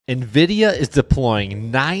NVIDIA is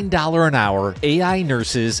deploying $9 an hour AI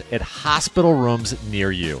nurses at hospital rooms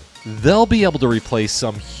near you. They'll be able to replace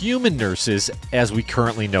some human nurses as we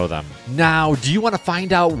currently know them. Now, do you want to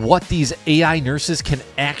find out what these AI nurses can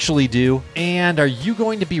actually do? And are you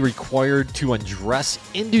going to be required to undress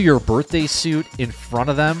into your birthday suit in front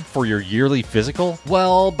of them for your yearly physical?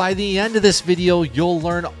 Well, by the end of this video, you'll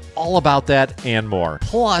learn all about that and more.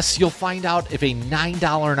 Plus, you'll find out if a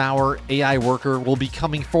 $9 an hour AI worker will be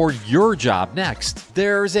coming for your job next.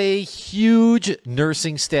 There's a huge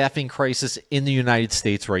nursing staffing crisis in the United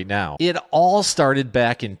States right now. It all started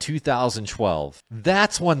back in 2012.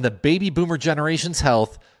 That's when the baby boomer generation's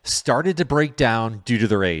health started to break down due to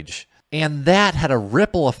their age. And that had a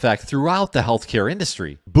ripple effect throughout the healthcare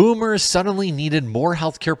industry. Boomers suddenly needed more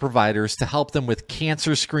healthcare providers to help them with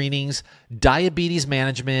cancer screenings, diabetes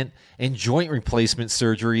management, and joint replacement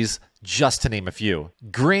surgeries, just to name a few.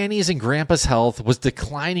 Granny's and grandpa's health was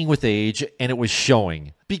declining with age, and it was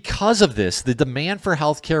showing. Because of this, the demand for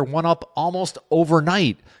healthcare went up almost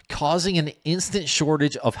overnight, causing an instant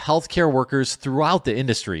shortage of healthcare workers throughout the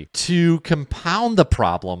industry. To compound the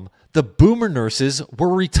problem, the boomer nurses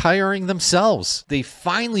were retiring themselves. They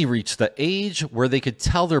finally reached the age where they could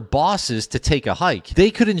tell their bosses to take a hike. They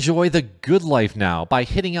could enjoy the good life now by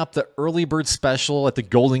hitting up the early bird special at the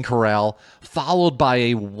Golden Corral, followed by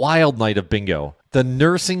a wild night of bingo. The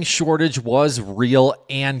nursing shortage was real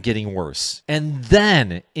and getting worse. And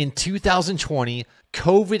then in 2020,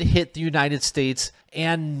 COVID hit the United States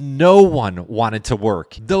and no one wanted to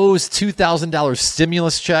work. Those $2,000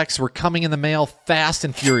 stimulus checks were coming in the mail fast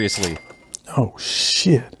and furiously. Oh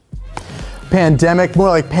shit. Pandemic, more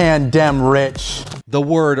like pandem-rich. The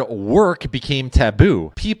word work became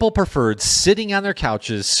taboo. People preferred sitting on their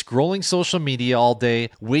couches, scrolling social media all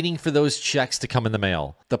day, waiting for those checks to come in the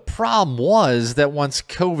mail. The problem was that once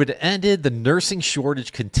COVID ended, the nursing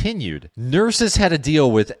shortage continued. Nurses had to deal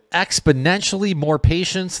with exponentially more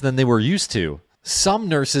patients than they were used to. Some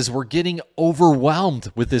nurses were getting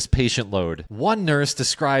overwhelmed with this patient load. One nurse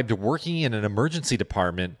described working in an emergency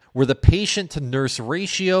department where the patient-to-nurse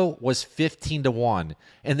ratio was 15-1,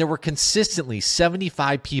 and there were consistently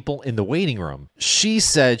 75 people in the waiting room. She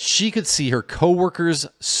said she could see her coworkers'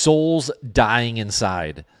 souls dying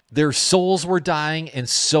inside. Their souls were dying, and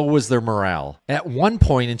so was their morale. At one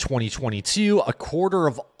point in 2022, a quarter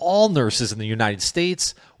of all nurses in the United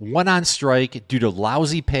States went on strike due to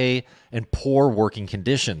lousy pay and poor working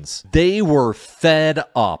conditions. They were fed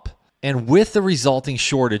up. And with the resulting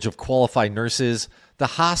shortage of qualified nurses, the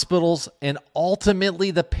hospitals and ultimately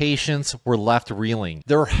the patients were left reeling.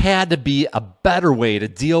 There had to be a better way to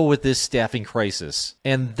deal with this staffing crisis.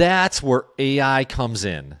 And that's where AI comes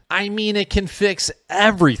in. I mean, it can fix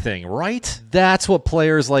everything, right? That's what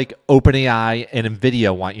players like OpenAI and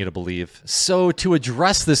NVIDIA want you to believe. So to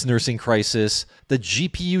address this nursing crisis, the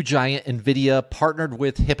GPU giant NVIDIA partnered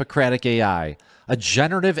with Hippocratic AI, a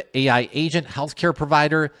generative AI agent healthcare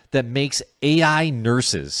provider that makes AI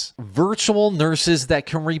nurses. Virtual nurses that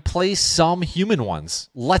can replace some human ones.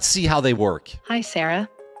 Let's see how they work. Hi, Sarah.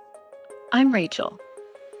 I'm Rachel,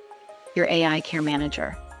 your AI care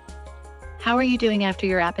manager. How are you doing after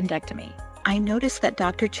your appendectomy? I noticed that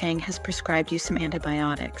Dr. Chang has prescribed you some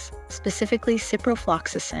antibiotics, specifically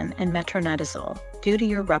ciprofloxacin and metronidazole, due to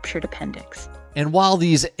your ruptured appendix. And while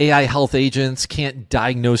these AI health agents can't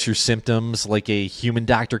diagnose your symptoms like a human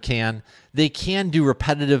doctor can, they can do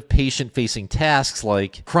repetitive patient-facing tasks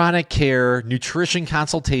like chronic care, nutrition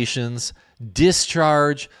consultations,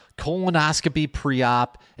 discharge, colonoscopy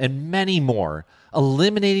pre-op, and many more,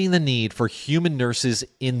 eliminating the need for human nurses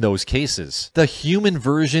in those cases. The human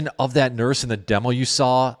version of that nurse in the demo you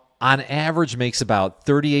saw on average makes about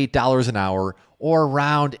 $38 an hour or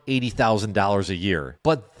around $80,000 a year.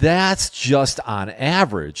 But that's just on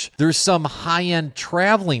average. There's some high-end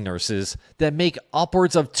traveling nurses that make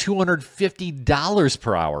upwards of $250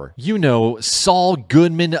 per hour. You know, Saul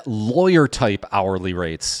Goodman lawyer-type hourly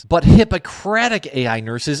rates. But Hippocratic AI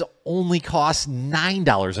nurses only cost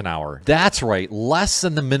 $9 an hour. That's right, less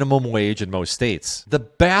than the minimum wage in most states. The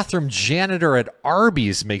bathroom janitor at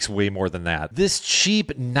Arby's makes way more than that. This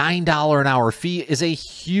cheap $9 an hour fee is a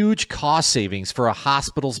huge cost savings for a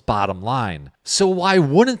hospital's bottom line. So why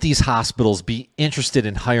wouldn't these hospitals be interested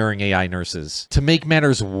in hiring AI nurses? To make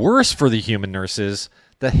matters worse for the human nurses,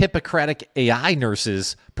 the Hippocratic AI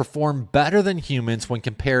nurses perform better than humans when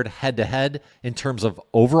compared head-to-head in terms of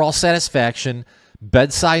overall satisfaction,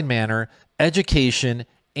 bedside manner, education,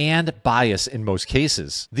 and bias in most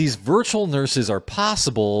cases. These virtual nurses are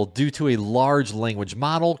possible due to a large language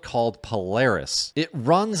model called Polaris. It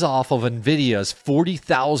runs off of NVIDIA's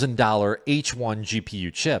 $40,000 H1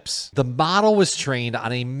 GPU chips. The model was trained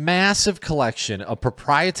on a massive collection of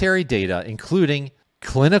proprietary data, including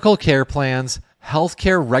clinical care plans,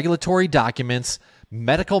 healthcare regulatory documents,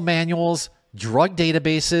 medical manuals, drug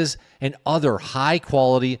databases, and other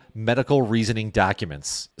high-quality medical reasoning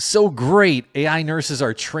documents. So great, AI nurses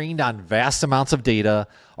are trained on vast amounts of data,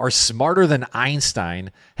 are smarter than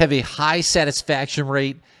Einstein, have a high satisfaction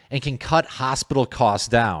rate, and can cut hospital costs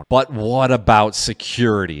down. But what about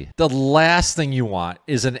security? The last thing you want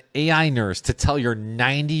is an AI nurse to tell your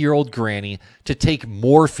 90-year-old granny to take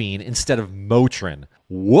morphine instead of Motrin.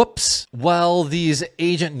 Whoops. Well, these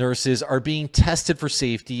agent nurses are being tested for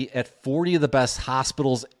safety at 40 of the best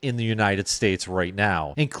hospitals in the United States right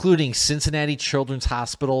now, including Cincinnati Children's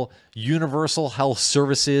Hospital, Universal Health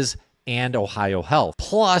Services, and Ohio Health.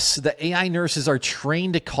 Plus, the AI nurses are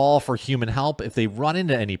trained to call for human help if they run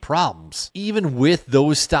into any problems. Even with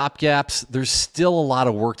those stopgaps, there's still a lot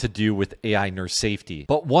of work to do with AI nurse safety.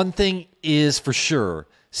 But one thing is for sure,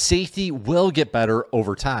 safety will get better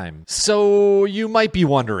over time. So you might be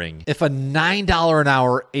wondering, if a $9 an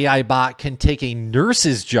hour AI bot can take a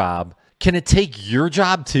nurse's job, can it take your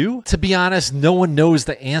job too? To be honest, no one knows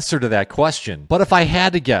the answer to that question. But if I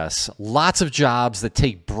had to guess, lots of jobs that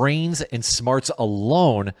take brains and smarts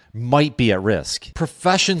alone might be at risk.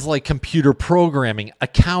 Professions like computer programming,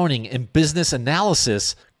 accounting, and business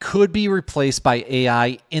analysis could be replaced by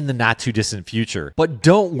AI in the not too distant future. But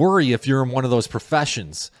don't worry if you're in one of those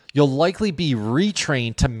professions. You'll likely be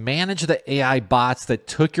retrained to manage the AI bots that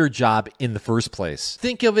took your job in the first place.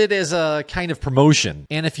 Think of it as a kind of promotion.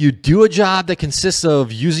 And if you do a job that consists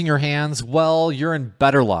of using your hands, well, you're in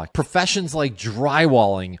better luck. Professions like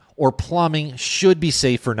drywalling or plumbing should be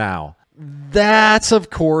safe for now. That's, of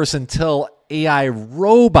course, until AI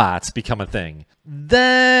robots become a thing.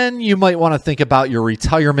 Then you might want to think about your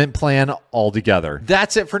retirement plan altogether.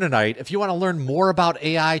 That's it for tonight. If you want to learn more about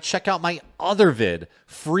AI, check out my other vid,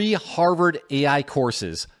 free Harvard AI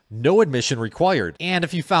courses, no admission required. And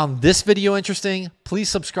if you found this video interesting, please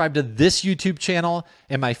subscribe to this YouTube channel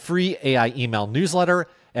and my free AI email newsletter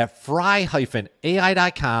at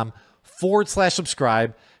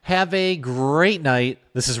fry-ai.com/subscribe. Have a great night.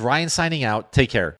 This is Ryan signing out. Take care.